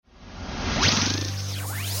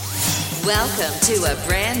Welcome to a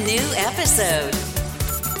brand new episode.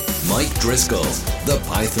 Mike Driscoll, The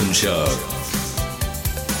Python Show.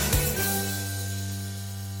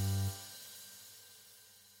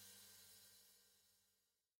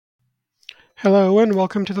 Hello and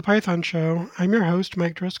welcome to the Python Show. I'm your host,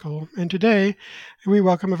 Mike Driscoll, and today we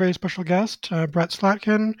welcome a very special guest, Brett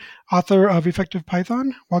Slatkin, author of Effective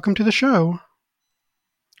Python. Welcome to the show.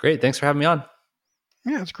 Great. Thanks for having me on.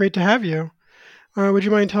 Yeah, it's great to have you. Would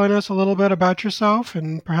you mind telling us a little bit about yourself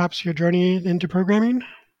and perhaps your journey into programming?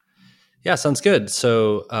 Yeah, sounds good.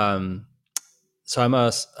 So I'm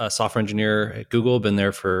a software engineer at Google, been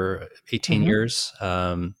there for 18 years.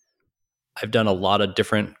 I've done a lot of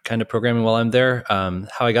different kind of programming while I'm there. How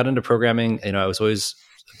I got into programming, I was always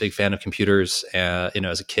a big fan of computers,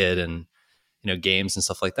 as a kid, and, games and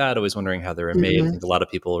stuff like that. Always wondering how they were made. I think a lot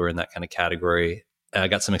of people were in that kind of category. I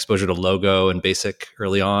got some exposure to Logo and BASIC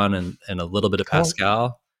early on, and a little bit of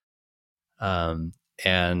Pascal.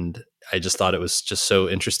 And I just thought it was just so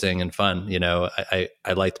interesting and fun. I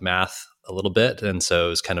liked math a little bit, and so it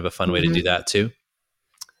was kind of a fun way to do that too.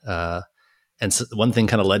 And so one thing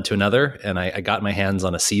kind of led to another, and I got my hands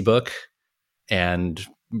on a C book and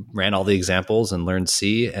ran all the examples and learned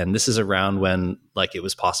C. And this is around when it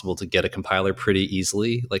was possible to get a compiler pretty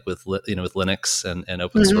easily, with Linux and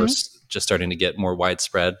open source just starting to get more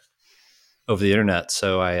widespread over the internet.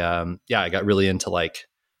 So I got really into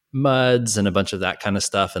MUDs and a bunch of that kind of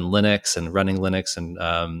stuff, and Linux and running Linux and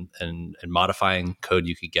modifying code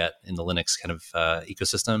you could get in the Linux kind of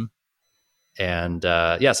ecosystem. And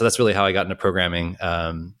so that's really how I got into programming.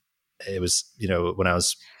 It was, when I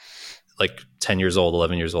was 10 years old,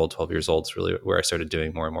 11 years old, 12 years old, is really where I started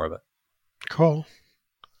doing more and more of it. Cool.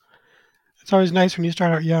 It's always nice when you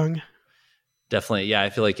start out young. Definitely. Yeah.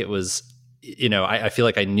 I feel like it was, I feel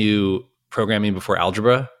like I knew programming before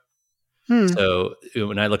algebra. So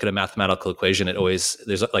when I look at a mathematical equation,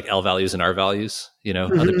 there's L values and R values,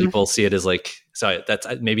 other people see it as so that's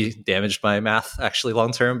maybe damaged my math actually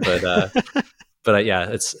long-term, but, I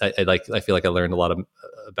feel like I learned a lot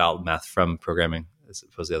about math from programming as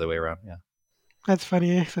opposed to the other way around. Yeah. That's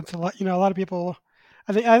funny. It's a lot, a lot of people,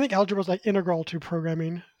 I think algebra is integral to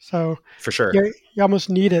programming. So for sure, you almost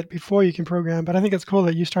need it before you can program, but I think it's cool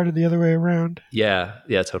that you started the other way around. Yeah.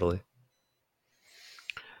 Yeah, totally.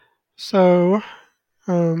 So,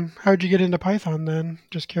 how'd you get into Python then?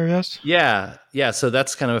 Just curious. Yeah. So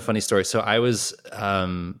that's kind of a funny story. So I was,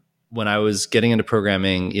 when I was getting into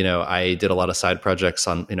programming, I did a lot of side projects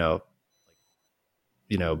on,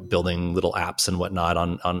 building little apps and whatnot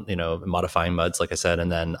on modifying MUDs, like I said.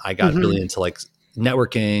 And then I got really into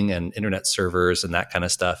networking and internet servers and that kind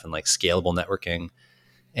of stuff, and scalable networking,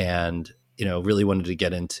 and, really wanted to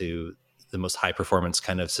get into the most high performance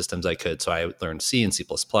kind of systems I could. So I learned C and C++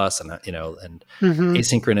 and, and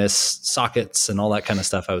asynchronous sockets and all that kind of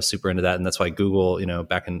stuff. I was super into that. And that's why Google, I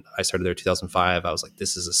started there in 2005. I was like,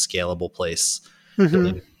 this is a scalable place,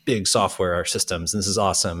 building big software systems. And this is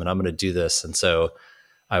awesome. And I'm going to do this. And so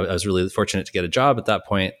I was really fortunate to get a job at that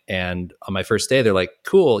point. And on my first day, they're like,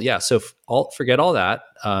 cool. Yeah. So forget all that.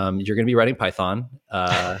 You're going to be writing Python.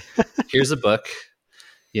 Here's a book.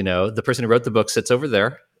 The person who wrote the book sits over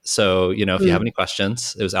there. So, if you have any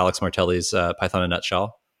questions, it was Alex Martelli's Python in a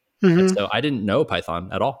Nutshell. And so I didn't know Python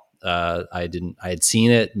at all. I had seen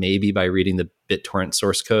it maybe by reading the BitTorrent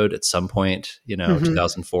source code at some point,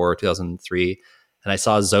 2004, 2003. And I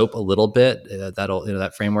saw Zope a little bit,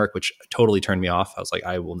 that framework, which totally turned me off. I was like,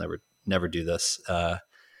 I will never do this. But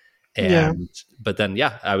then,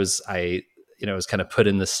 I was kind of put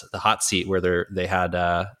in the hot seat where they had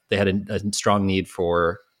a strong need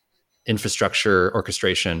for infrastructure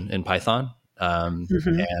orchestration in Python.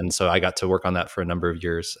 And so I got to work on that for a number of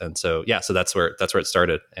years. And so, so that's where it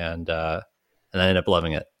started. And I ended up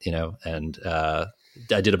loving it, and I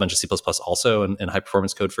did a bunch of C++ also and high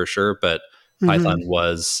performance code for sure. But Python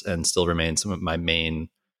was and still remains some of my main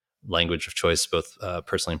language of choice, both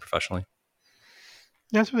personally and professionally.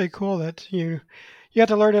 That's really cool that you got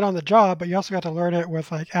to learn it on the job, but you also got to learn it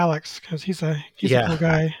with Alex, because he's a cool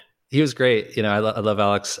guy. He was great. I love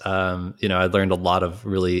Alex. I learned a lot of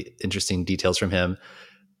really interesting details from him.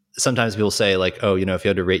 Sometimes people say if you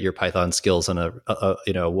had to rate your Python skills on a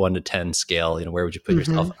 1 to 10 scale, where would you put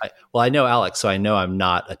yourself? I know Alex, so I know I'm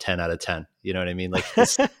not a 10 out of 10. You know what I mean?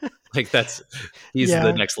 He's the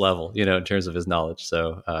next level, in terms of his knowledge.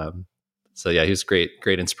 So, he was great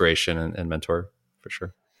inspiration and mentor for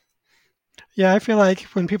sure. Yeah, I feel like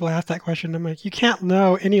when people ask that question, I'm like, you can't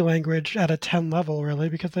know any language at a 10 level, really,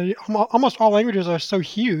 because almost all languages are so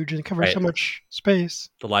huge and cover Right. so much space.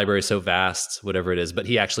 The library is so vast, whatever it is, but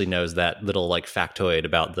he actually knows that little like factoid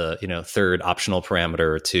about the, third optional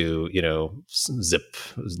parameter to, zip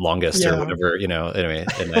longest or Yeah. whatever, anyway,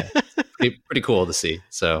 and pretty cool to see.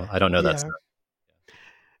 So I don't know that Yeah. stuff.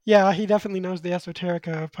 Yeah, he definitely knows the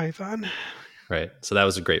esoterica of Python. Right. So that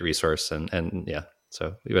was a great resource. And yeah,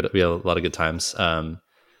 so we had a lot of good times. And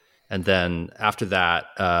then after that,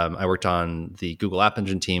 I worked on the Google App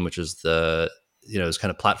Engine team, which is it's kind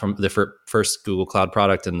of platform, the first Google Cloud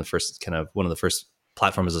product and the first kind of one of the first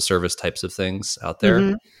platform as a service types of things out there.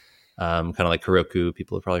 Hmm. Kind of like Heroku,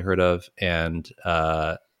 people have probably heard of, and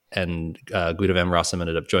Guido Van Rossum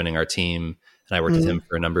ended up joining our team, and I worked with Hmm. him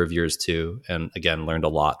for a number of years too, and again learned a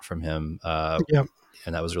lot from him, Yeah.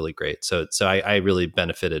 and that was really great. So I really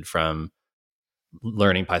benefited from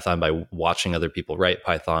learning Python by watching other people write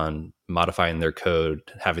Python, modifying their code,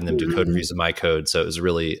 having them do code Hmm. reviews of my code. So it was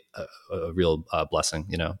really a real blessing,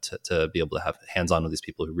 to be able to have hands on with these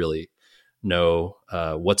people who really know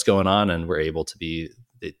what's going on and were able to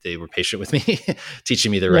they were patient with me,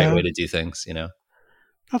 teaching me the right Yeah. way to do things.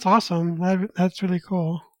 That's awesome. That's really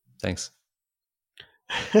cool. Thanks.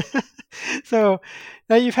 So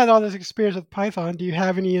now you've had all this experience with Python. Do you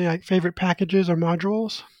have any like favorite packages or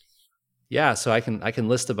modules? Yeah. So I can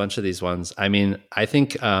list a bunch of these ones. I mean, I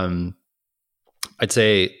think, I'd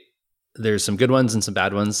say there's some good ones and some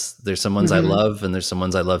bad ones. There's some ones I Hmm. love and there's some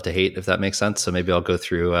ones I love to hate, if that makes sense. So maybe I'll go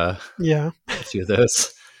through Yeah. a few of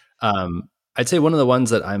those. I'd say one of the ones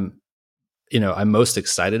that I'm most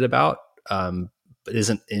excited about, but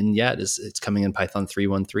isn't in yet, is it's coming in Python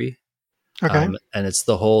 3.1.3. Okay. And it's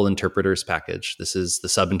the whole interpreters package. This is the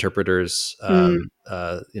sub interpreters, Mm.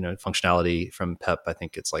 functionality from PEP. I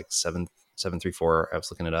think it's like 7.7.3.4. I was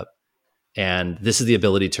looking it up. And this is the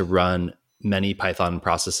ability to run many Python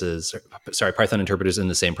interpreters in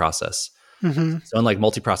the same process. Hmm. So unlike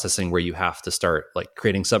multiprocessing, where you have to start like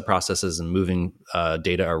creating sub processes and moving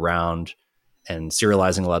data around and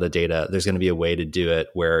serializing a lot of data, there's going to be a way to do it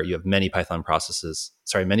where you have many Python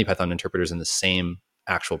interpreters in the same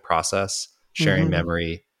actual process, sharing Hmm.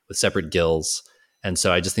 memory with separate guilds. And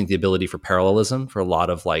so I just think the ability for parallelism for a lot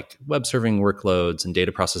of like web serving workloads and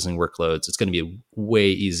data processing workloads, it's going to be way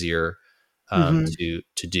easier Hmm.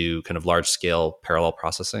 to do kind of large scale parallel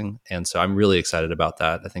processing. And so I'm really excited about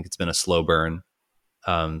that. I think it's been a slow burn,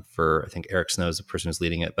 for, I think Eric Snow is the person who's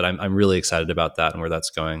leading it, but I'm really excited about that and where that's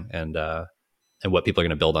going, and what people are going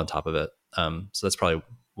to build on top of it. So that's probably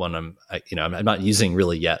one I'm not using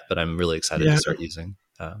really yet, but I'm really excited to Yeah. start using.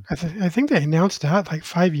 I think they announced that like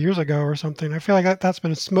 5 years ago or something. I feel like that's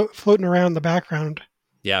been floating around in the background.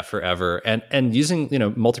 Yeah, forever. And using,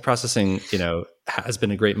 multiprocessing, has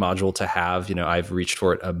been a great module to have. I've reached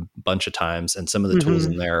for it a bunch of times, and some of the tools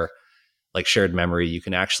Hmm. in there, like shared memory, you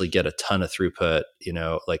can actually get a ton of throughput.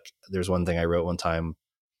 Like there's one thing I wrote one time,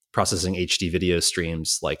 processing HD video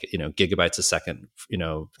streams, like, gigabytes a second,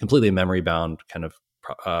 completely memory bound kind of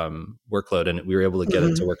workload. And we were able to get it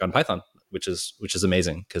Hmm. to work on Python, which is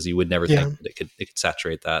amazing, because you would never think Yeah. that it could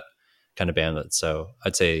saturate that kind of bandwidth. So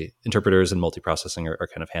I'd say interpreters and multiprocessing are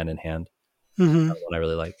kind of hand in hand. Hmm. One I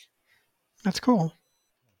really like. That's cool.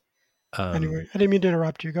 Um, Anyway, I didn't mean to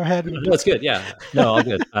interrupt you. Go ahead and no, it's good. Yeah, no, all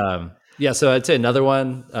good. Yeah, so I'd say another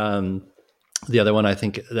one. The other one I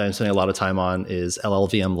think that I'm spending a lot of time on is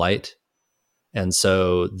LLVM Lite. And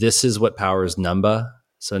so this is what powers Numba.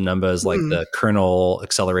 So Numba is like mm, the kernel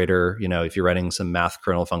accelerator. If you're writing some math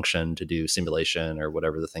kernel function to do simulation or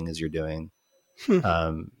whatever the thing is you're doing,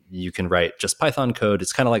 hmm, you can write just Python code.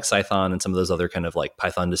 It's kind of like Python and some of those other kind of like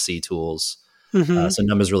Python to C tools. hmm, So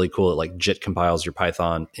Numba is really cool. It like JIT compiles your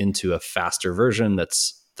Python into a faster version that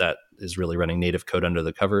is really running native code under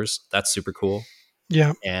the covers. That's super cool.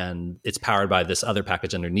 yeah, And it's powered by this other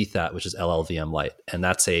package underneath that, which is LLVM Lite. And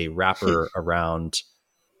that's a hmm, wrapper around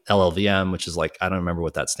LLVM, which is like, I don't remember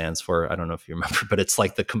what that stands for. I don't know if you remember, but it's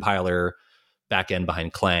like the compiler backend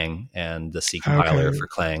behind Clang and the C compiler okay, for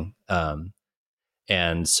Clang.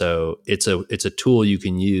 And so it's a tool you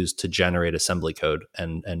can use to generate assembly code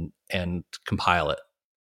and compile it.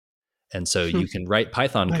 And so hmm, you can write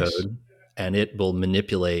Python nice, code, and it will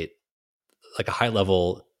manipulate like a high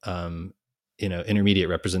level, intermediate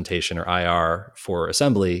representation or IR for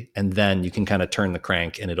assembly, and then you can kind of turn the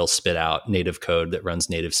crank, and it'll spit out native code that runs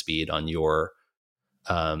native speed on your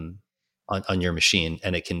um, on your machine,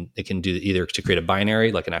 and it can do either to create a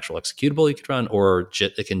binary like an actual executable you could run, or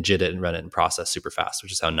it can JIT it and run it in process super fast,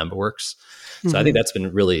 which is how Numba works. So I think hmm, that's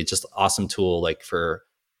been really just awesome tool, like for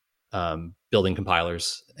building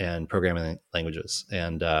compilers and programming languages.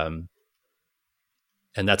 And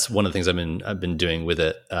and that's one of the things I've been doing with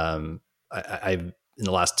it. I've in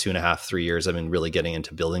the last 2.5, 3 years, I've been really getting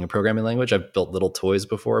into building a programming language. I've built little toys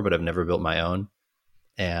before, but I've never built my own.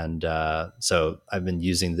 And so I've been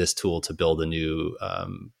using this tool to build a new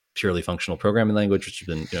purely functional programming language, which has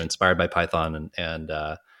been inspired by Python, and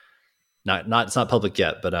not it's not public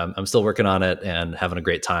yet, but I'm still working on it and having a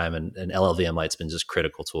great time. And LLVM Lite's been just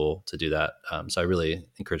critical tool to do that. So I really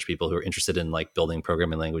encourage people who are interested in like building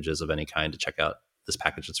programming languages of any kind to check out this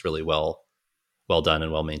package. It's really well done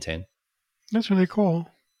and well maintained. That's really cool.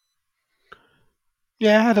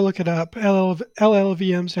 Yeah, I had to look it up.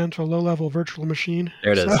 LLVM stands for low level virtual machine.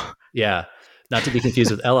 There it So, is. Yeah. Not to be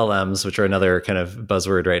confused with LLMs, which are another kind of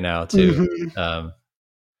buzzword right now too.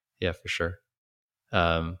 Yeah, for sure.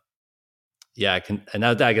 Yeah, I can. And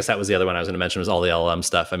I guess that was the other one I was going to mention was all the LLM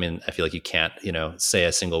stuff. I mean, I feel like you can't, say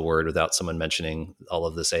a single word without someone mentioning all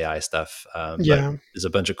of this AI stuff. But there's a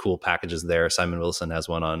bunch of cool packages there. Simon Wilson has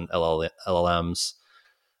one on LLMs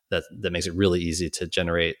that makes it really easy to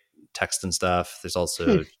generate text and stuff. There's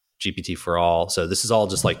also GPT for all. So this is all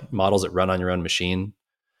just like models that run on your own machine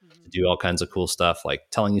to do all kinds of cool stuff, like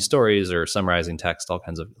telling you stories or summarizing text, all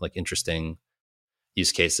kinds of like interesting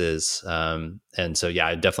use cases. And so, yeah,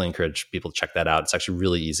 I definitely encourage people to check that out. It's actually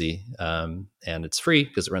really easy. And it's free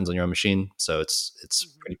because it runs on your own machine. So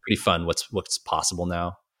it's pretty fun what's possible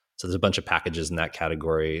now. So there's a bunch of packages in that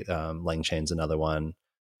category. LangChain's another one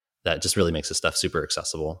that just really makes this stuff super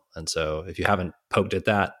accessible. And so if you haven't poked at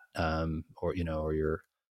that, or you're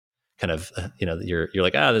kind of, you're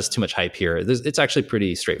like, there's too much hype here. It's actually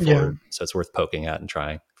pretty straightforward. Yeah. So it's worth poking at and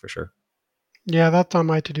trying for sure. Yeah, that's on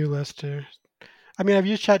my to-do list too. I mean, I've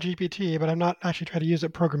used ChatGPT, but I've not actually tried to use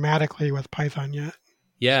it programmatically with Python yet.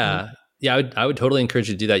 Yeah. So. Yeah. I would totally encourage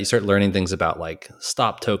you to do that. You start learning things about like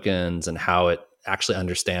stop tokens and how it actually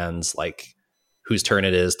understands like whose turn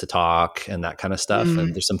it is to talk and that kind of stuff.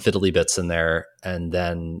 And there's some fiddly bits in there. And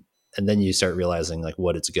then you start realizing like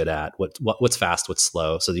what it's good at, what's fast, what's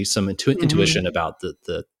slow. So there's some intuition about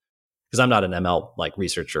the because I'm not an ML like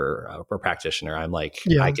researcher or practitioner. I'm like,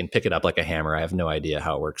 I can pick it up like a hammer. I have no idea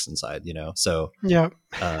how it works inside, So,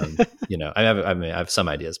 I have some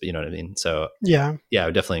ideas, but you know what I mean? So yeah, I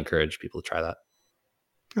would definitely encourage people to try that.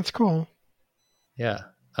 That's cool. Yeah.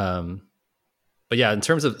 But yeah, in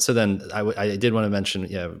terms of, so then I did want to mention,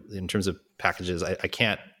 in terms of packages, I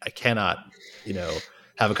cannot,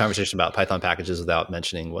 have a conversation about Python packages without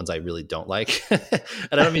mentioning ones I really don't like. And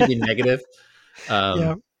I don't mean to be negative.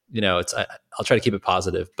 I'll try to keep it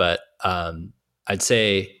positive, but I'd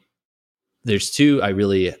say there's two I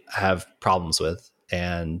really have problems with,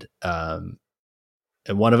 and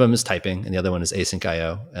one of them is typing, and the other one is async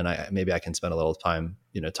IO, and maybe I can spend a little time,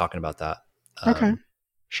 talking about that. Okay,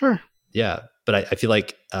 sure. Yeah, but I feel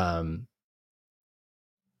like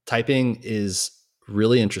typing is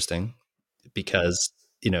really interesting because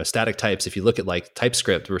static types, if you look at like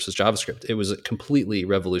TypeScript versus JavaScript, it was completely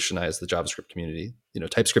revolutionized the JavaScript community.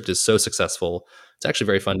 TypeScript is so successful. It's actually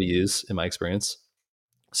very fun to use in my experience.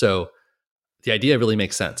 So the idea really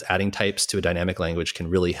makes sense. Adding types to a dynamic language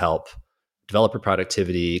can really help developer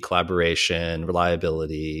productivity, collaboration,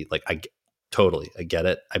 reliability. Like I get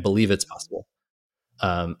it. I believe it's possible.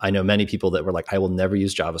 I know many people that were like, I will never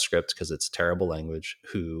use JavaScript because it's a terrible language,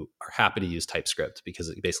 who are happy to use TypeScript because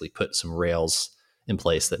it basically put some rails in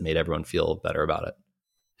place that made everyone feel better about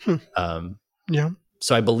it.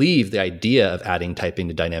 So I believe the idea of adding typing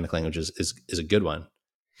to dynamic languages is a good one.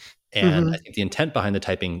 And I think the intent behind the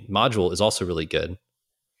typing module is also really good.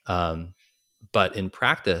 But in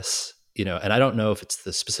practice, and I don't know if it's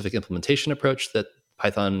the specific implementation approach that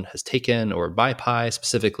Python has taken, or ByPy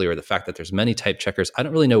specifically, or the fact that there's many type checkers. I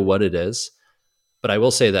don't really know what it is, but I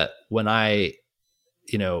will say that when I,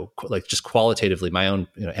 like just qualitatively, my own,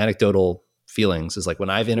 anecdotal feelings is like when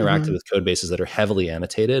I've interacted with code bases that are heavily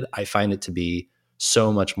annotated, I find it to be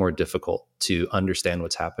so much more difficult to understand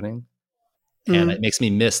what's happening. And it makes me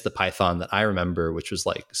miss the Python that I remember, which was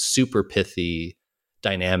like super pithy,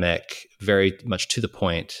 dynamic, very much to the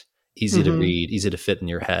point, easy to read, easy to fit in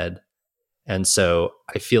your head. And so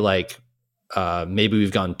I feel like maybe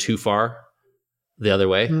we've gone too far the other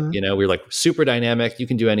way. We're like super dynamic. You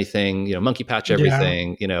can do anything, monkey patch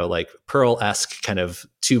everything, like Perl-esque kind of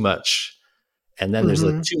too much. And then there's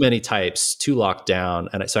like too many types, too locked down.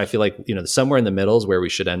 And so I feel like, somewhere in the middle is where we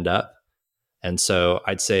should end up. And so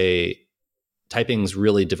I'd say typing's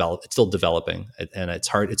really it's still developing, and it's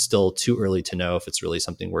hard. It's still too early to know if it's really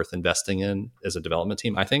something worth investing in as a development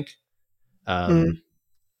team, I think.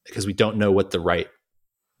 Because we don't know what's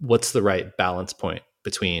the right balance point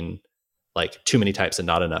between like too many types and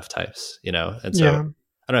not enough types, And so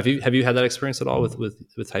I don't know, have you had that experience at all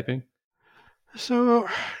with typing? So,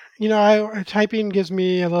 typing gives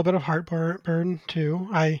me a little bit of heartburn too.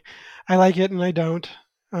 I like it and I don't.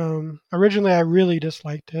 Originally, I really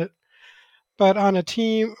disliked it, but on the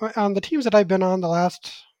teams that I've been on the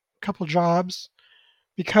last couple jobs,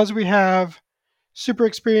 because we have super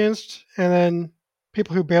experienced and then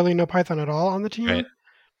people who barely know Python at all on the Right. team,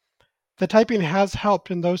 the typing has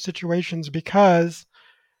helped in those situations because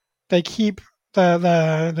they keep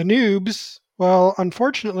the noobs, well,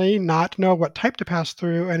 unfortunately, not know what type to pass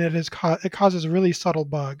through, and it causes really subtle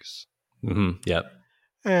bugs. Yep.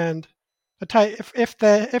 And the type if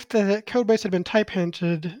the code base had been type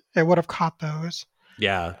hinted, it would have caught those.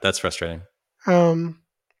 Yeah, that's frustrating. Um,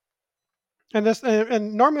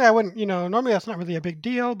 and normally I wouldn't, normally that's not really a big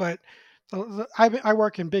deal, but I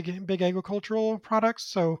work in big agricultural products,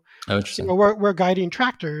 so Oh, interesting. we're guiding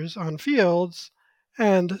tractors on fields,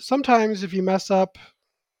 and sometimes if you mess up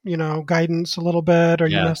guidance a little bit, or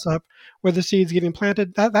you Yeah. mess up where the seed's getting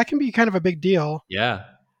planted, that can be kind of a big deal. Yeah.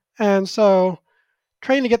 And so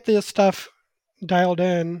trying to get this stuff dialed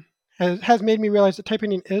in has made me realize that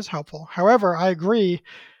typing is helpful. However, I agree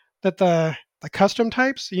that the custom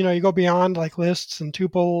types, you go beyond like lists and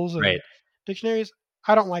tuples and Right. dictionaries.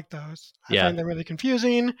 I don't like those. I Yeah. find them really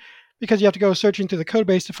confusing because you have to go searching through the code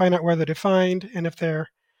base to find out where they're defined, and if they're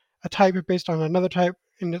a type based on another type,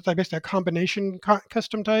 and it's like basically a combination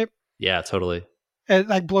custom type, Yeah, totally. it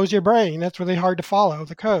like blows your brain. That's really hard to follow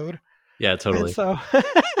the code. Yeah, And totally. so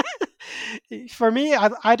for me,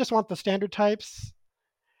 I just want the standard types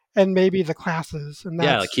and maybe the classes. And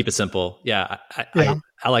Yeah, like that's, keep it simple. Yeah, yeah,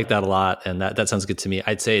 I like that a lot, and that sounds good to me.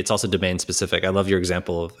 I'd say it's also domain specific. I love your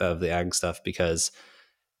example of the ag stuff because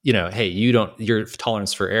hey, your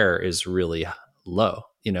tolerance for error is really low.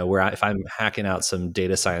 If I'm hacking out some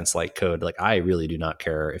data science like code, like I really do not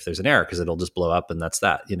care if there's an error because it'll just blow up and that's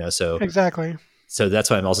that. exactly. So that's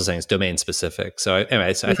what I'm also saying is domain specific. So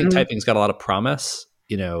anyway, so I think Hmm. typing's got a lot of promise.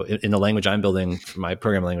 In the language I'm building for my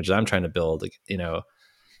programming language that I'm trying to build,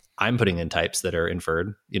 I'm putting in types that are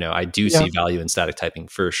inferred. I do Yeah. see value in static typing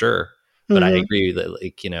for sure, but I Hmm. agree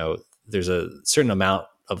that there's a certain amount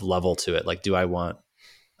of level to it. Like, do I want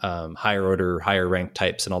higher order, higher rank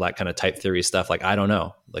types and all that kind of type theory stuff? Like, I don't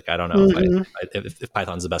know. Like, I don't know Hmm. if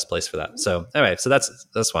Python's the best place for that. So anyway, so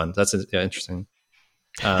that's fun. That's interesting.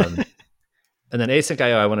 Um, and then async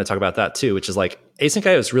IO, I want to talk about that too, which is like async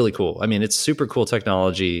IO is really cool. I mean, it's super cool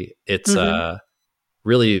technology. It's Hmm.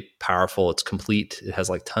 really powerful. It's complete. It has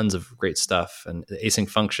like tons of great stuff and async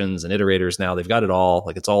functions and iterators now. They've got it all.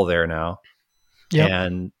 Like it's all there now. Yep.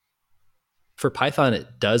 And for Python,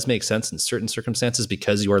 it does make sense in certain circumstances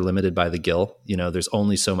because you are limited by the GIL. There's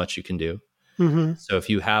only so much you can do. Hmm. So if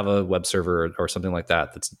you have a web server or something like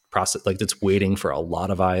that that's waiting for a lot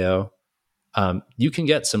of IO, you can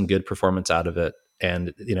get some good performance out of it,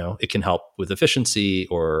 and it can help with efficiency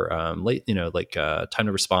or late, time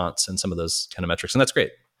to response and some of those kind of metrics, and that's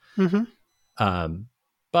great. Hmm. Um,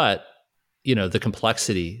 but the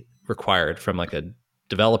complexity required from like a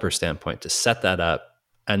developer standpoint to set that up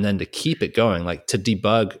and then to keep it going, like to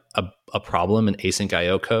debug a problem in async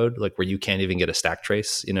IO code, like where you can't even get a stack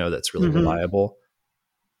trace, that's really Hmm. reliable.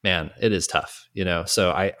 Man, it is tough,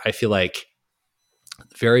 So I feel like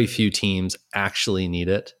very few teams actually need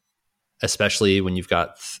it, especially when you've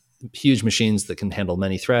got huge machines that can handle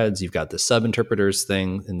many threads. You've got the sub interpreters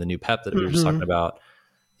thing in the new PEP that we were just Hmm. talking about.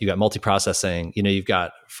 You got multiprocessing. You've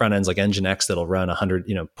got front ends like Nginx that'll run 100,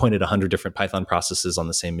 point at 100 different Python processes on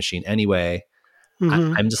the same machine anyway.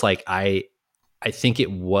 Hmm. I'm just like I think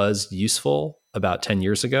it was useful about 10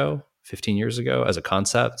 years ago, 15 years ago as a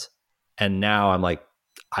concept, and now I'm like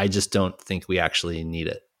I just don't think we actually need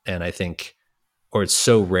it, and I think or it's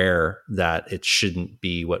so rare that it shouldn't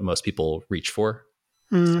be what most people reach for.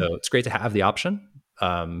 Hmm. So it's great to have the option,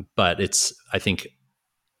 but it's I think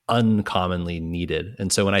uncommonly needed.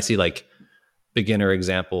 And so when I see like beginner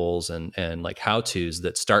examples and like how tos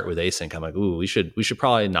that start with async, I'm like, ooh, we should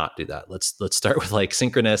probably not do that. Let's start with like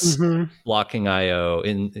synchronous Hmm. blocking IO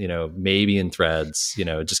in maybe in threads.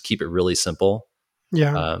 Just keep it really simple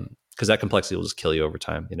Yeah. because that complexity will just kill you over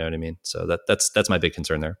time. You know what I mean? So that's my big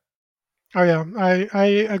concern there. Oh yeah, I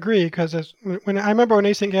agree because when I remember when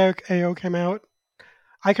async AO came out,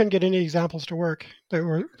 I couldn't get any examples to work that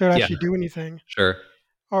would Yeah, actually do anything, sure,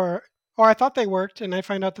 or I thought they worked, and I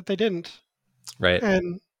find out that they didn't. right.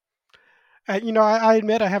 And I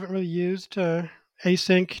admit I haven't really used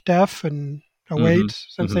async def and Mm-hmm. await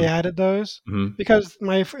since they Mm-hmm. added those Mm-hmm. because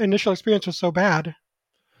my initial experience was so bad.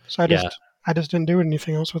 So Yeah. I just didn't do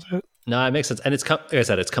anything else with it. No, it makes sense, and it's come. Like I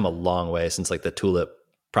said, it's come a long way since like the Tulip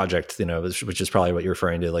project, which is probably what you're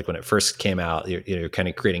referring to. Like when it first came out, you're kind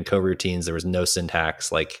of creating coroutines. There was no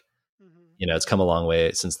syntax. Like Hmm. it's come a long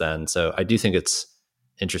way since then. So I do think it's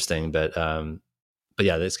interesting, but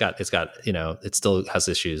yeah, it's got, it still has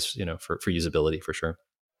issues, for usability for sure.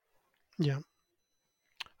 Yeah.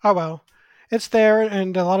 Oh well, it's there,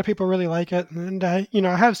 and a lot of people really like it. And I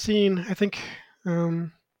have seen. I think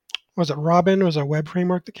was it Robin? Was a web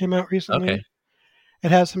framework that came out Okay. recently. It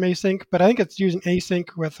has some async, but I think it's using async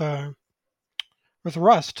with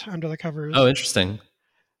Rust under the Oh, covers. interesting.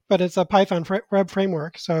 But it's a Python web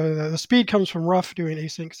framework, so the speed comes from Rust doing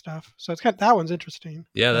async stuff. So it's that one's interesting.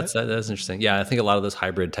 Yeah, But that's interesting. Yeah, I think a lot of those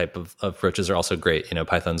hybrid type of approaches are also great.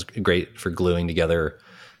 Python's great for gluing together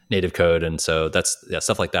native code, and so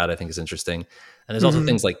stuff like that I think is interesting. And there's also hmm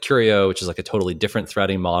things like Curio, which is like a totally different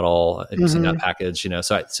threading model using that hmm package.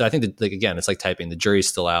 So I think that, like, again, it's like typing. The jury's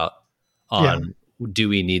still out yeah, on, do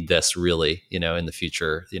we need this really? In the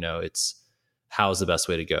future, it's how's the best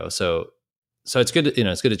way to go. So it's good.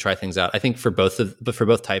 It's good to try things out. I think for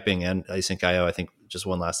both typing and async IO. I think just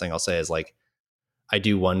one last thing I'll say is, like, I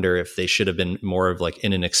do wonder if they should have been more of like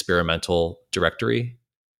in an experimental directory,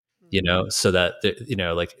 so that,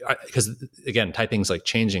 like, because again, typing's like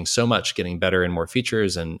changing so much, getting better and more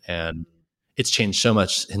features, and it's changed so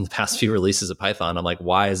much in the past few releases of Python. I'm like,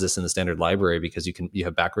 why is this in the standard library? Because you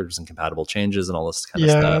have backwards and compatible changes and all this kind of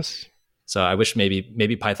stuff. yes, So I wish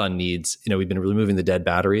maybe Python needs, we've been removing the dead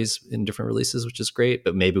batteries in different releases, which is great,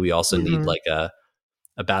 but maybe we also need hmm like a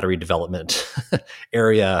battery development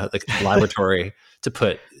area, like laboratory, to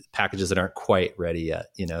put packages that aren't quite ready yet,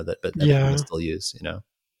 but that people can yeah, still use,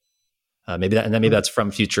 maybe that's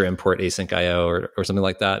from future import async IO or something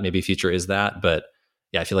like that. Maybe future is that, but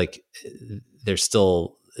yeah, I feel like there's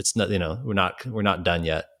still, it's not, we're not done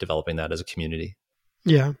yet developing that as a community.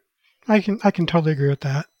 yeah. I can totally agree with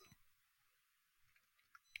that.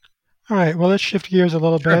 All right, well, let's shift gears a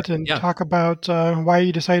little Sure. bit and Yeah. talk about why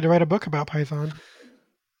you decided to write a book about Python.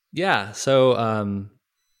 Yeah. So,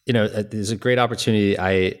 there's a great opportunity.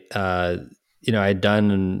 I had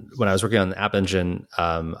done when I was working on the App Engine.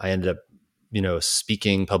 I ended up,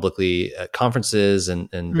 speaking publicly at conferences and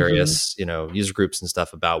hmm various, user groups and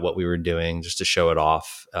stuff about what we were doing, just to show it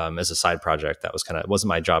off as a side project. That was it wasn't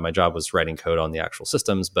my job. My job was writing code on the actual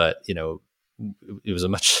systems, but it was a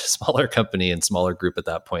much smaller company and smaller group at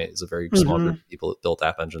that point. It was a very small hmm group of people that built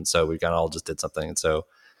App Engine. So we kind of all just did something. And so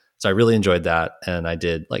I really enjoyed that. And I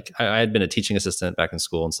did, like, I had been a teaching assistant back in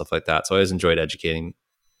school and stuff like that. So I always enjoyed educating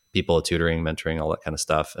people, tutoring, mentoring, all that kind of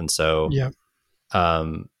stuff. And so, Yeah.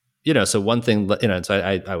 um, so one thing,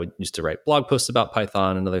 so I would used to write blog posts about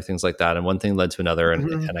Python and other things like that. And one thing led to another.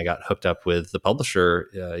 hmm And I got hooked up with the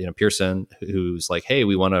publisher, Pearson, who's like, hey,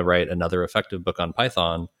 we want to write another effective book on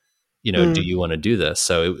Python. Do mm you want to do this?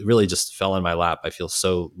 So it really just fell in my lap. I feel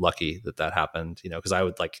so lucky that happened, because I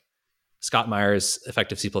would, like, Scott Meyer's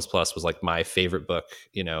Effective C++ was like my favorite book,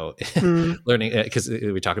 mm learning, because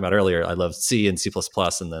we talked about earlier, I love C and C++.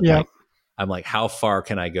 And then, Yeah. like, I'm like, how far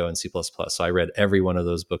can I go in C++? So I read every one of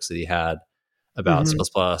those books that he had about C++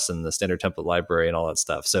 hmm and the standard template library and all that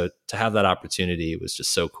stuff. So to have that opportunity was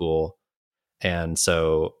just so cool. And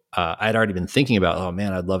so I'd already been thinking about, oh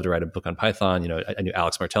man, I'd love to write a book on Python. I knew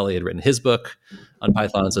Alex Martelli had written his book on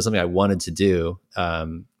Python. So something I wanted to do.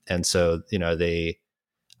 And so,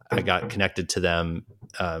 I got connected to them,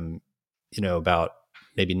 about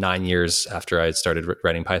maybe 9 years after I started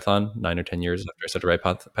writing Python. 9 or 10 years after I started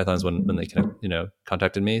writing Python is when they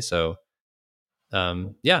contacted me. So,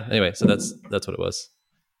 yeah. Anyway, so that's what it was.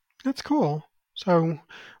 That's cool. So,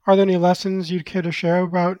 are there any lessons you'd care to share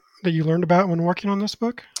about that you learned about when working on this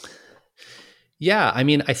book? Yeah, I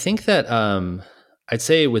mean, I think that I'd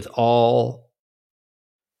say with all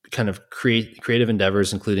kind of creative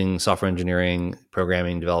endeavors, including software engineering,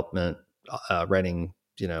 programming, development, writing,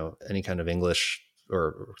 any kind of English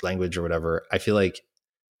or language or whatever, I feel like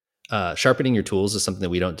sharpening your tools is something that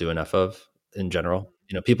we don't do enough of in general.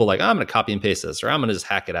 People like, oh, I'm going to copy and paste this, or I'm going to just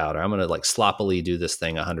hack it out, or I'm going to, like, sloppily do this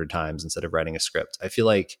thing 100 times instead of writing a script. I feel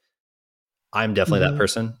like I'm definitely that hmm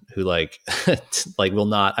person who, like, like,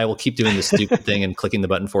 I will keep doing this stupid thing and clicking the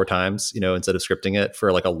button 4 times, instead of scripting it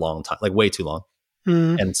for, like, a long time, like way too long.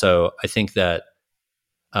 mm And so I think that,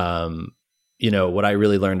 what I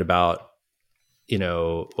really learned about,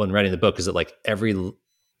 when writing the book is that, like,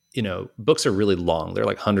 books are really long. They're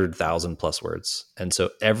like 100,000 plus words. And so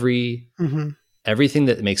hmm everything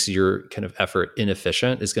that makes your kind of effort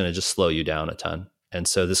inefficient is going to just slow you down a ton. And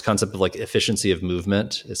so this concept of, like, efficiency of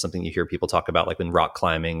movement is something you hear people talk about, like in rock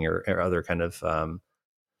climbing or other kind of,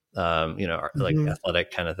 like hmm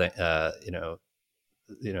athletic kind of thing,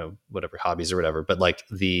 whatever hobbies or whatever. But, like,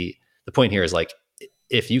 the point here is, like,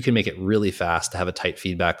 if you can make it really fast to have a tight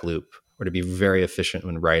feedback loop or to be very efficient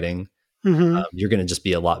when writing, Hmm. you're going to just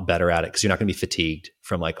be a lot better at it because you're not going to be fatigued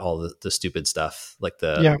from like all the stupid stuff, like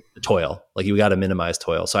Yeah. the toil. Like you got to minimize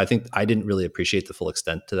toil. So I think I didn't really appreciate the full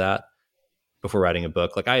extent to that before writing a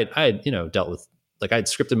book. Like I had, dealt with, like I'd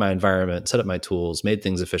scripted my environment, set up my tools, made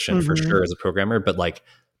things efficient for Hmm. sure as a programmer, but like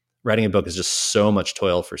writing a book is just so much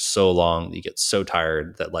toil for so long that you get so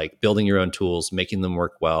tired that like building your own tools, making them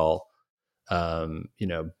work well,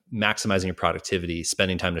 maximizing your productivity,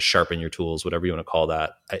 spending time to sharpen your tools, whatever you want to call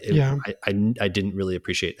that. Yeah. I didn't really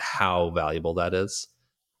appreciate how valuable that is.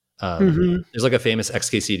 Hmm. There's like a famous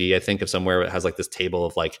XKCD, I think, of somewhere that has like this table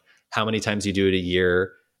of like how many times you do it a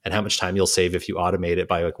year and how much time you'll save if you automate it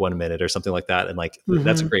by like 1 minute or something like that. And like,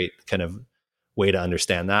 that's a Hmm. great kind of way to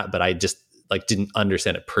understand that. But I just like didn't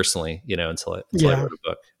understand it personally, until I Yeah. wrote a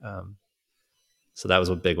book. So that was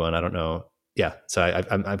a big one. I don't know. Yeah. So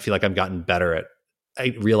I feel like I've gotten better at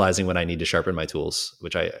realizing when I need to sharpen my tools,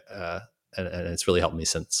 which and it's really helped me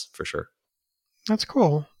since, for sure. That's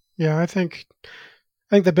cool. Yeah, I think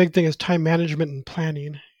the big thing is time management and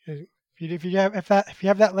planning. If you have that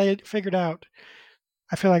figured out,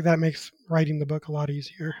 I feel like that makes writing the book a lot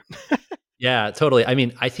easier. Yeah, totally. I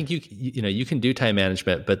mean, I think you can do time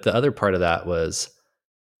management, but the other part of that was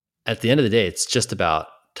at the end of the day, it's just about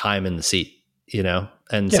time in the seat,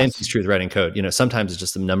 and same thing's Yes. true with writing code. Sometimes it's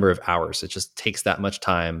just the number of hours. It just takes that much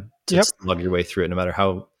time to Yep. slug your way through it, no matter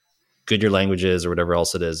how good your language is or whatever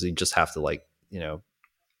else it is. You just have to like,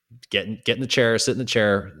 get in the chair, sit in the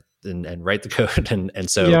chair and write the code. And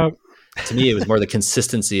so Yep. to me, it was more the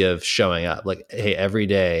consistency of showing up like, hey, every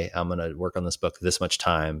day I'm going to work on this book this much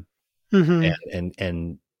time. Hmm.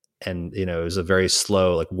 And it was a very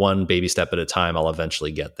slow, like one baby step at a time, I'll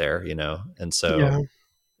eventually get there, and so Yeah.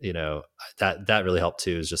 you know that really helped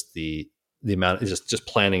too, is just the amount, just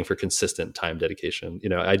planning for consistent time dedication.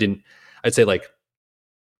 I'd say like,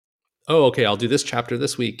 oh, okay, I'll do this chapter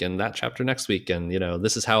this week and that chapter next week, and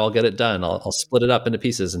this is how I'll get it done. I'll split it up into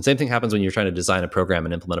pieces. And same thing happens when you're trying to design a program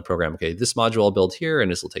and implement a program. Okay, this module I'll build here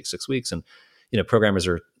and this will take 6 weeks. And programmers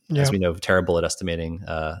are, as Yep. we know, terrible at estimating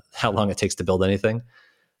how long it takes to build anything.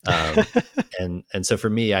 And so for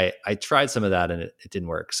me, I tried some of that and it didn't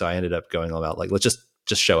work. So I ended up going all out like, let's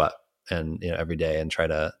just show up and every day and try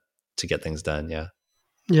to get things done. Yeah.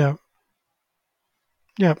 Yeah.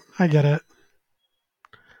 Yep. I get it.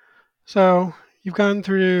 So you've gone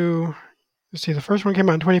through. Let's see. The first one came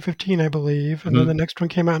out in 2015, I believe, and then the Mhm. next one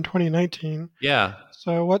came out in 2019. Yeah.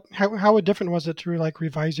 So how different was it to like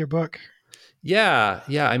revise your book? Yeah.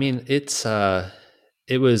 Yeah. I mean, it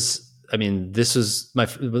was, I mean, this was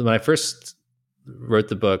when I first wrote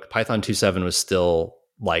the book, Python 2.7 was still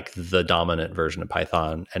like the dominant version of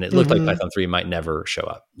Python. And it looked like Hmm. Python 3 might never show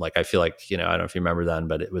up. Like, I feel like, I don't know if you remember then,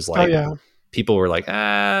 but it was Oh like, yeah. people were like,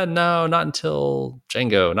 no, not until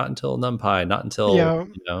Django, not until NumPy, not until, Yeah.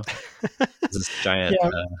 this giant Yeah.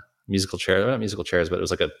 musical chair, not musical chairs, but it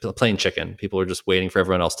was like a plain chicken. People were just waiting for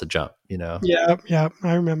everyone else to jump. Yeah. Yeah.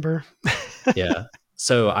 I remember. Yeah.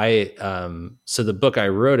 So so the book, I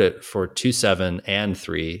wrote it for 2.7 and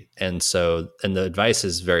 3. And the advice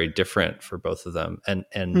is very different for both of them. And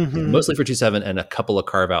Hmm. mostly for 2.7 and a couple of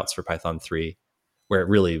carve outs for Python 3, where it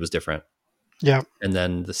really was different. Yeah. And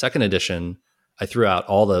then the second edition, I threw out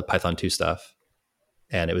all the Python 2 stuff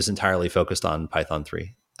and it was entirely focused on Python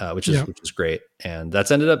 3, which Yeah. is great. And that's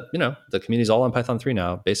ended up, the community's all on Python 3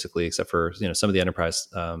 now, basically, except for, some of the enterprise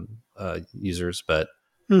users. But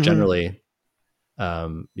Hmm. generally,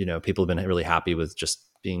 people have been really happy with just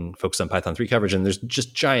being focused on Python 3 coverage. And there's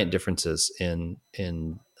just giant differences in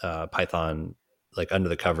Python, like under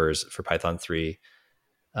the covers for Python 3.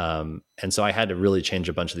 And so I had to really change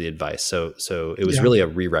a bunch of the advice. So it was Yeah. really a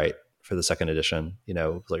rewrite for the second edition,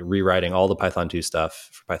 like rewriting all the Python 2 stuff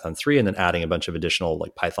for Python 3 and then adding a bunch of additional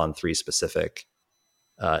like Python 3 specific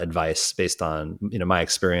advice based on, my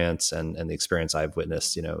experience and the experience I've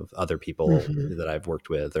witnessed, of other people Hmm. that I've worked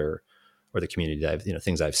with or the community that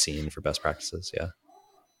things I've seen for best practices. Yeah.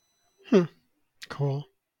 Hmm. Cool.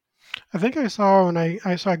 I think I saw when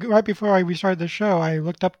I saw right before we started the show, I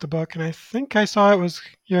looked up the book and I think I saw it was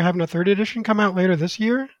you're having a third edition come out later this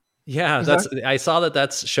year. Yeah, Is that? I saw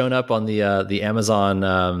that's shown up on the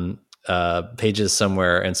Amazon pages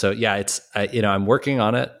somewhere, and so yeah, I'm working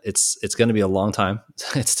on it. It's going to be a long time.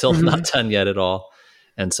 It's still Hmm. not done yet at all,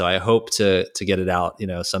 and so I hope to get it out.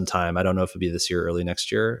 Sometime. I don't know if it'll be this year, or early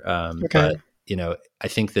next year. Okay. But I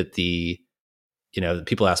think that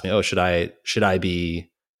people ask me, oh, should I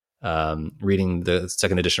be reading the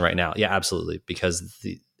second edition right now? Yeah, absolutely, because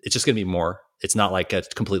it's just going to be more. It's not like a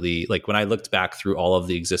completely, like when I looked back through all of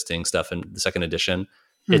the existing stuff in the second edition,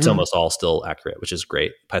 it's Hmm. almost all still accurate, which is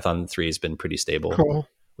great. Python 3 has been pretty stable Cool.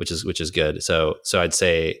 which is good. So I'd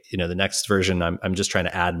say, the next version, I'm just trying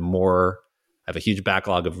to add more. I have a huge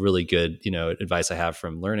backlog of really good, advice I have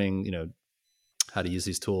from learning, how to use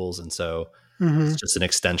these tools. And so Hmm. it's just an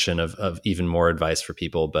extension of even more advice for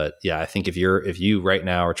people. But yeah, I think if you right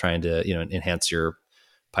now are trying to, enhance your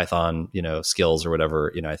Python, skills or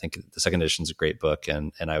whatever, I think the second edition is a great book.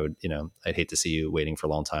 And I would, I'd hate to see you waiting for a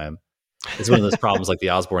long time. It's one of those problems like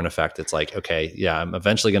the Osborne effect. It's like, okay, yeah, I'm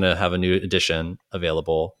eventually going to have a new edition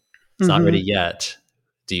available. It's not ready Hmm. yet.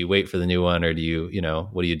 Do you wait for the new one, or do you,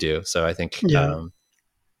 what do you do? So I think, Yeah.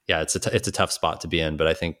 yeah, it's a tough spot to be in, but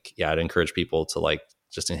I think, yeah, I'd encourage people to like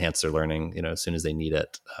just enhance their learning, as soon as they need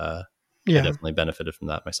it. I Yeah. definitely benefited from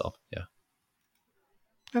that myself. Yeah.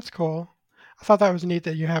 That's cool. I thought that was neat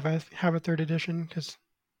that you have a third edition, because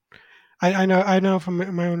I know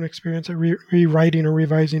from my own experience that rewriting or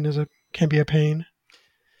revising can be a pain.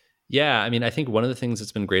 Yeah. I mean, I think one of the things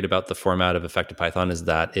that's been great about the format of Effective Python is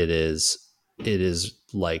that it is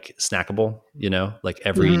like snackable, like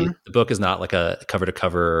Hmm. the book is not like a cover to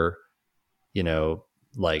cover, you know,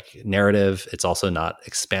 like narrative. It's also not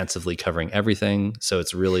expansively covering everything. So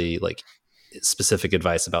it's really like specific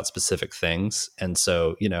advice about specific things. And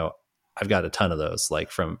so, I've got a ton of those,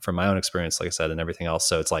 like from my own experience, like I said, and everything else.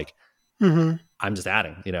 So it's like Hmm. I'm just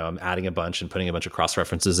adding, I'm adding a bunch and putting a bunch of cross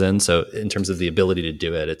references in. So in terms of the ability to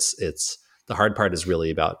do it, it's the hard part is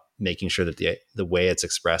really about making sure that the way it's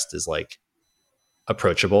expressed is like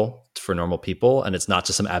approachable for normal people, and it's not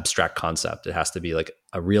just some abstract concept. It has to be like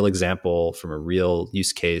a real example from a real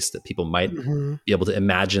use case that people might Hmm. be able to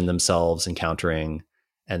imagine themselves encountering,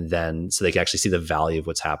 and then so they can actually see the value of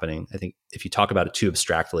what's happening. I think if you talk about it too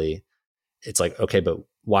abstractly, it's like, okay, but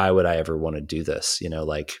why would I ever want to do this?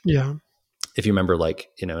 Like Yeah. if you remember, like,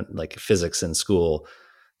 like physics in school,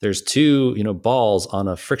 there's two, balls on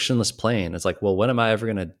a frictionless plane. It's like, well, when am I ever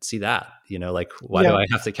going to see that? Like, why do Yeah. I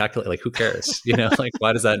have to calculate? Like, who cares? Like,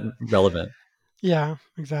 why is that relevant? Yeah.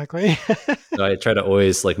 Exactly. So I try to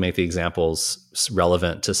always like make the examples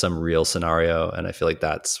relevant to some real scenario. And I feel like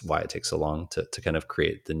that's why it takes so long to kind of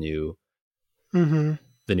create Hmm.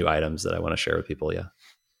 the new items that I want to share with people. Yeah.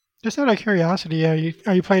 Just out of curiosity, are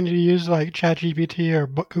you planning to use like ChatGPT or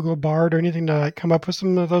Google Bard or anything to like come up with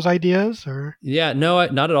some of those ideas? Or Yeah, no,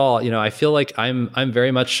 not at all. I feel like I'm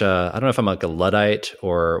very much I don't know if I'm like a Luddite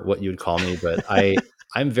or what you would call me, but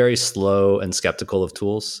I'm very slow and skeptical of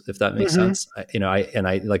tools, if that makes Hmm. sense.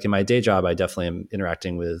 I like in my day job, I definitely am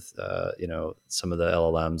interacting with some of the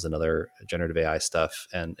LLMs and other generative AI stuff,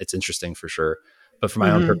 and it's interesting for sure. But for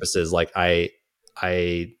my own Hmm. purposes, like I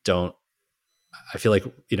don't I feel like,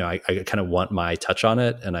 I kind of want my touch on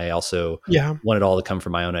it. And I also Yeah. want it all to come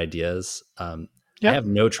from my own ideas. I Yep. have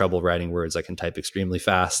no trouble writing words. I can type extremely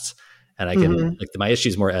fast, and I can, Hmm. like, my issue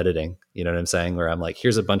is more editing. You know what I'm saying? Where I'm like,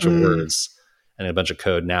 here's a bunch of Mm. words and a bunch of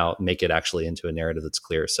code. Now make it actually into a narrative that's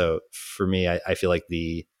clear. So for me, I feel like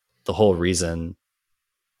the whole reason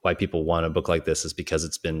why people want a book like this is because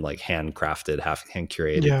it's been like handcrafted, half hand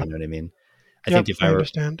curated. Yeah. You know what I mean? I think Yep. if I I were,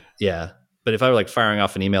 understand. yeah, but if I were like firing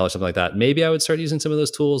off an email or something like that, maybe I would start using some of those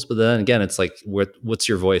tools. But then again, it's like, what's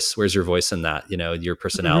your voice? Where's your voice in that? Your Hmm.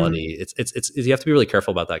 personality. It's you have to be really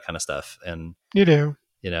careful about that kind of stuff. And You do.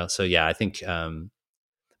 so yeah, I think.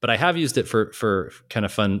 But I have used it for kind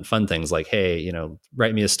of fun things like, hey,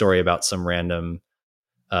 write me a story about some random,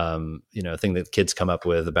 thing that kids come up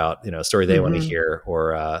with about, a story they want to Hmm. hear,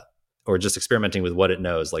 or just experimenting with what it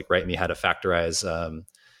knows. Like, write me how to factorize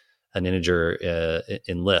an integer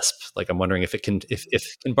in Lisp. Like, I'm wondering if it can, if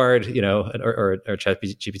can Bard, or Chat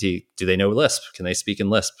GPT, do they know Lisp? Can they speak in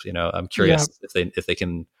Lisp? I'm Yeah. curious if they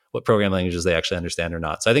can, what program languages they actually understand or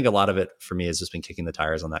not. So I think a lot of it for me has just been kicking the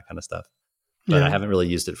tires on that kind of stuff. But I Yeah. haven't really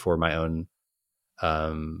used it for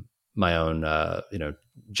um, my own,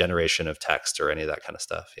 generation of text or any of that kind of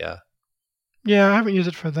stuff. Yeah. Yeah. I haven't used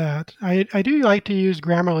it for that. I do like to use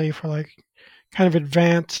Grammarly for like kind of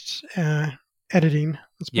advanced editing.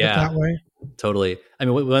 Let's put it that Yeah. way. Totally. I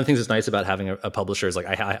mean, one of the things that's nice about having a publisher is like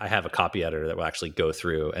I have a copy editor that will actually go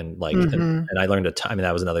through and like Hmm. and I learned a ton. I mean,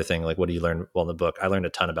 that was another thing. Like, what do you learn? Well, in the book, I learned a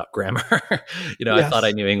ton about grammar. I thought I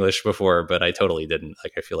Yes. knew English before, but I totally didn't.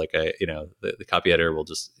 Like, I feel like the copy editor will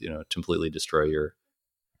just completely destroy your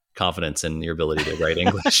confidence in your ability to write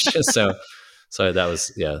English. So that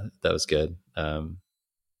was good.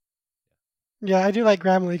 Yeah, I do like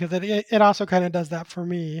Grammarly because it also kind of does that for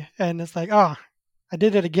me. And it's like, oh, I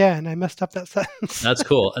did it again. I messed up that sentence. That's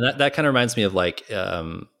cool, and that kind of reminds me of like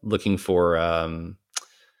looking for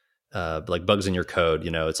like bugs in your code.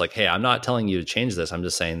 It's like, hey, I'm not telling you to change this. I'm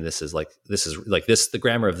just saying this is like this. The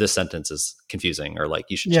grammar of this sentence is confusing, or like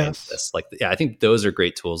you should change Yes. this. Like, yeah, I think those are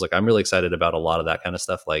great tools. Like, I'm really excited about a lot of that kind of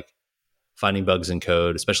stuff. Like finding bugs in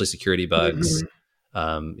code, especially security bugs,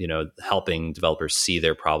 Mhm. helping developers see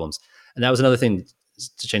their problems. And that was another thing,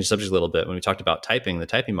 to change the subject a little bit, when we talked about typing, the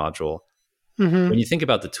typing module. Mhm. When you think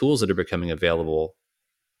about the tools that are becoming available,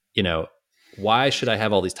 you know, why should I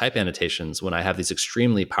have all these type annotations when I have these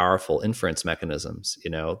extremely powerful inference mechanisms?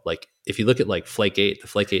 Like if you look at like Flake 8, the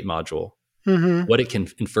Flake 8 module, Mhm. what it can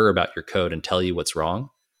infer about your code and tell you what's wrong,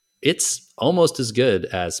 it's almost as good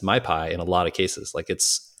as MyPy in a lot of cases. Like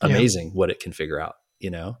it's Yeah. amazing what it can figure out.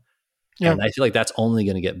 Yeah. And I feel like that's only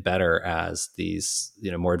going to get better as these,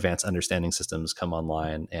 more advanced understanding systems come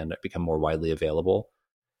online and become more widely available.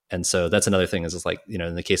 And so that's another thing is it's like,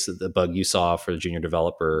 in the case of the bug you saw for the junior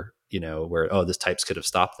developer, where, this types could have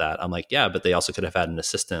stopped that. I'm like, yeah, but they also could have had an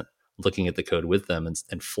assistant looking at the code with them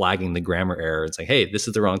and flagging the grammar error and saying, hey, this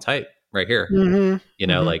is the wrong type right here. Mhm.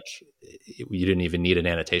 Mhm. Like you didn't even need an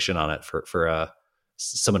annotation on it for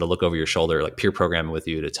someone to look over your shoulder, like peer programming with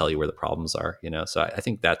you to tell you where the problems are. So I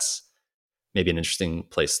think that's maybe an interesting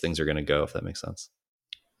place things are going to go, if that makes sense.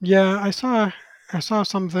 Yeah, I saw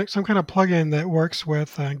some kind of plugin that works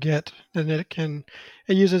with Git, and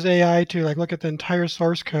it uses AI to like look at the entire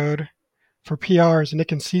source code for PRs, and it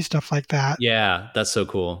can see stuff like that. Yeah, that's so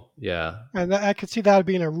cool. Yeah. And I could see that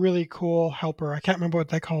being a really cool helper. I can't remember what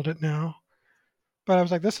they called it now, but I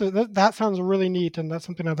was like, that sounds really neat, and that's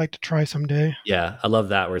something I'd like to try someday. Yeah, I love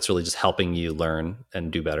that, where it's really just helping you learn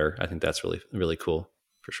and do better. I think that's really, really cool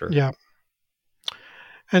for sure. Yeah.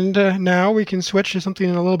 And now we can switch to something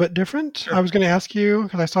a little bit different. I Sure. was going to ask you,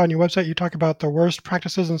 because I saw on your website you talk about the worst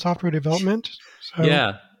practices in software development. So,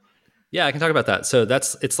 Yeah. Yeah, I can talk about that. So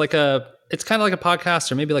it's kind of like a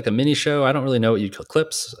podcast or maybe like a mini show. I don't really know what you'd call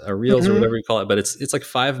clips or reels or mhm, whatever you call it, but it's like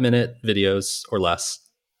 5-minute videos or less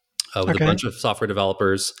with a okay. bunch of software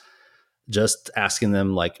developers, just asking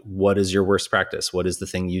them like, what is your worst practice? What is the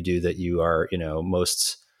thing you do that you are,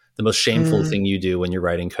 the most shameful Mm, thing you do when you're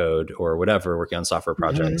writing code or whatever, working on software mhm,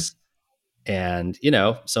 projects? And,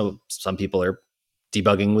 so some people are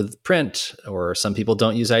debugging with print, or some people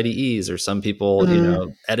don't use IDEs, or some people,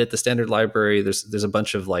 mm. edit the standard library. There's a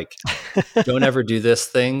bunch of like, don't ever do this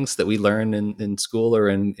things that we learn in school or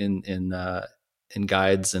in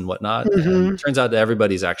guides and whatnot. And Mhm, it turns out that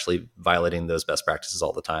everybody's actually violating those best practices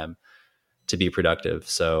all the time to be productive.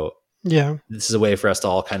 So yeah, this is a way for us to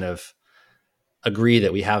all kind of agree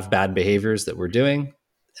that we have bad behaviors that we're doing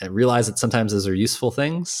and realize that sometimes those are useful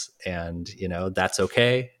things, and that's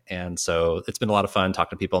okay. And so it's been a lot of fun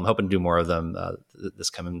talking to people. I'm hoping to do more of them this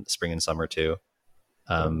coming spring and summer too.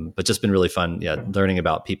 But just been really fun, yeah, learning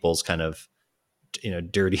about people's kind of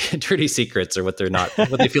dirty dirty secrets, or what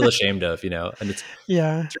they feel ashamed of. And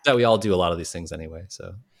yeah, turns out we all do a lot of these things anyway.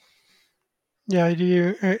 So yeah.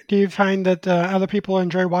 Do you find that other people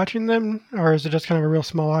enjoy watching them, or is it just kind of a real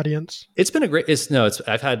small audience? it's been a great. It's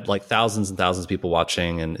I've had like thousands and thousands of people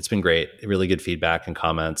watching, and it's been great. Really good feedback and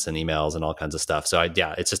comments and emails and all kinds of stuff. So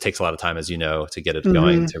yeah, it just takes a lot of time, as you know, to get it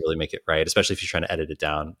going, Hmm. to really make it right, especially if you're trying to edit it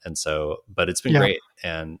down. And so, but it's been Yeah. great,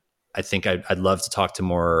 and I think I'd love to talk to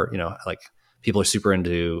more. Like people are super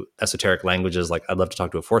into esoteric languages. Like I'd love to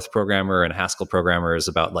talk to a Forth programmer and Haskell programmers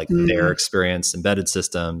about like their Mm, experience embedded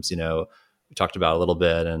systems. We talked about a little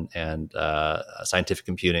bit, and scientific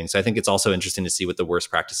computing. So I think it's also interesting to see what the worst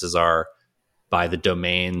practices are by the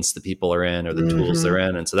domains that people are in or the tools hmm. they're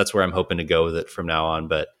in. And so that's where I'm hoping to go with it from now on.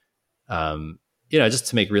 But just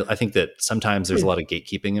to make real, I think that sometimes there's a lot of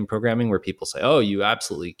gatekeeping in programming where people say, "Oh, you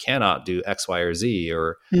absolutely cannot do X, Y, or Z,"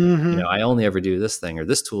 or Hmm. I only ever do this thing, or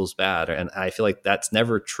this tool's bad. And I feel like that's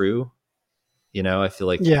never true. I feel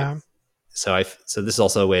like Yeah. so this is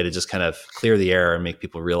also a way to just kind of clear the air and make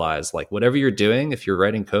people realize like whatever you're doing, if you're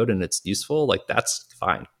writing code and it's useful, like that's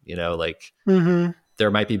fine. Like Hmm. there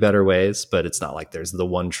might be better ways, but it's not like there's the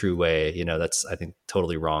one true way. That's, I think,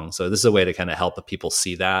 totally wrong. So this is a way to kind of help people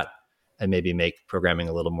see that and maybe make programming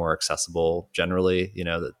a little more accessible generally.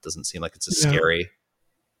 That doesn't seem like it's as Yeah. scary.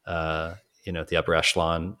 Uh, at the upper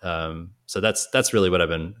echelon. So that's really what I've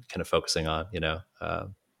been kind of focusing on.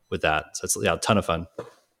 With that. So it's a ton of fun.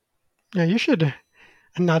 Yeah. You should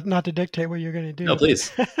not to dictate what you're going to No, do, but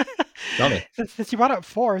please tell me. since you brought up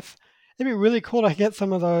Forth, it'd be really cool to get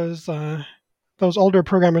some of those older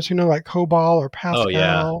programmers who know like COBOL or Oh yeah,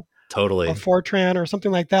 Pascal or totally. Fortran or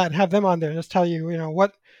something like that, and have them on there and just tell you,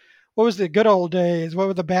 what was the good old days? What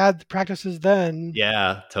were the bad practices then?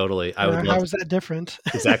 Yeah, totally. I would love How is that different?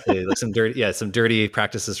 exactly like some dirty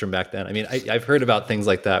practices from back then. I mean, I've heard about things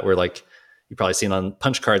like that where like you probably seen on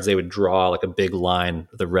punch cards, they would draw like a big line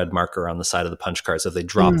with a red marker on the side of the punch card. So if they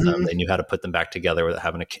dropped them, Hmm. they knew how to put them back together without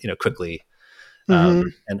having to, quickly. Hmm.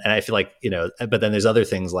 And I feel like, but then there's other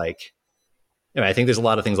things like anyway, I think there's a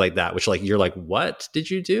lot of things like that, which like you're like, what did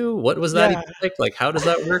you do? What was that Yeah. even like? Like, how does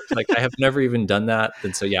that work? Like, I have never even done that,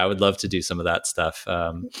 and so yeah, I would love to do some of that stuff.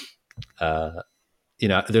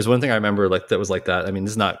 There's one thing I remember like that was like that. I mean,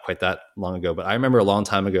 this is not quite that long ago, but I remember a long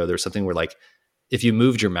time ago there was something where like if you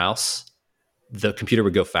moved your mouse, the computer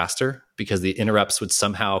would go faster because the interrupts would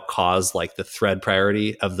somehow cause like the thread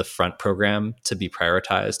priority of the front program to be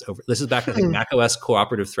prioritized over. This is back in like Mac OS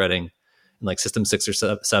cooperative threading in like System 6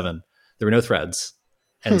 or 7. There were no threads.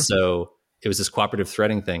 And so it was this cooperative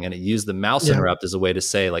threading thing, and it used the mouse interrupt as a way to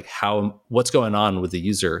say like what's going on with the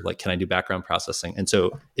user, like can I do background processing? And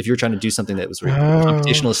so if you're trying to do something that was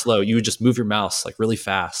computationally slow, you would just move your mouse like really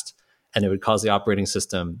fast, and it would cause the operating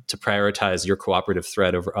system to prioritize your cooperative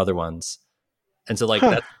thread over other ones. And so like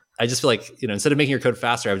that, I just feel like, instead of making your code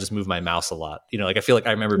faster, I would just move my mouse a lot. Like I feel like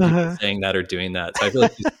I remember people saying that or doing that. So I feel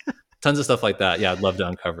like tons of stuff like that. Yeah, I'd love to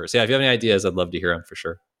uncover. So yeah, if you have any ideas, I'd love to hear them for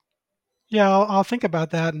sure. Yeah, I'll think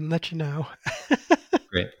about that and let you know.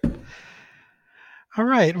 Great. All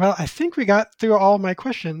right. Well, I think we got through all my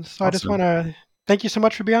questions. So Awesome. I just want to thank you so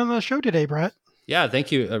much for being on the show today, Brett. Yeah,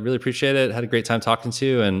 thank you. I really appreciate it. Had a great time talking to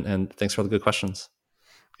you, and thanks for all the good questions.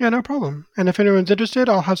 Yeah, no problem. And if anyone's interested,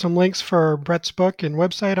 I'll have some links for Brett's book and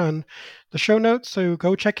website on the show notes. So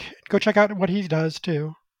go check out what he does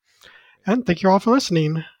too. And thank you all for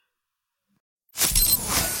listening.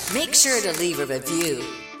 Make sure to leave a review.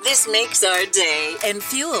 This makes our day and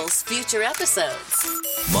fuels future episodes.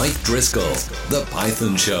 Mike Driscoll, The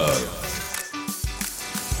Python Show.